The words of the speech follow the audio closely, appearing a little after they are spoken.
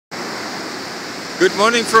Good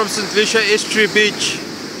morning from St. Lucia Estuary Beach.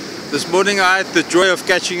 This morning I had the joy of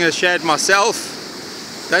catching a shad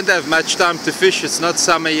myself. Don't have much time to fish, it's not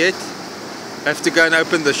summer yet. Have to go and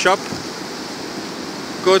open the shop.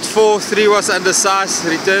 Caught 4, 3 was undersized,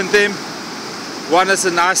 returned them. 1 is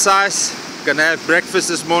a nice size. Gonna have breakfast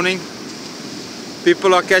this morning.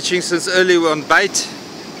 People are catching since early on bait.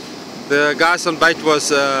 The guys on bait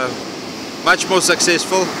was much more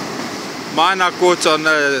successful. Mine I caught on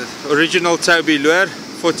the original Toby lure,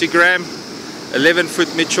 40 gram,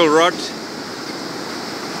 11-foot Mitchell rod.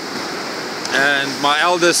 And my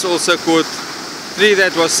eldest also caught 3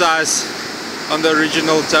 that was size on the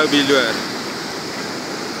original Toby lure.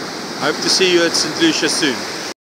 Hope to see you at St. Lucia soon.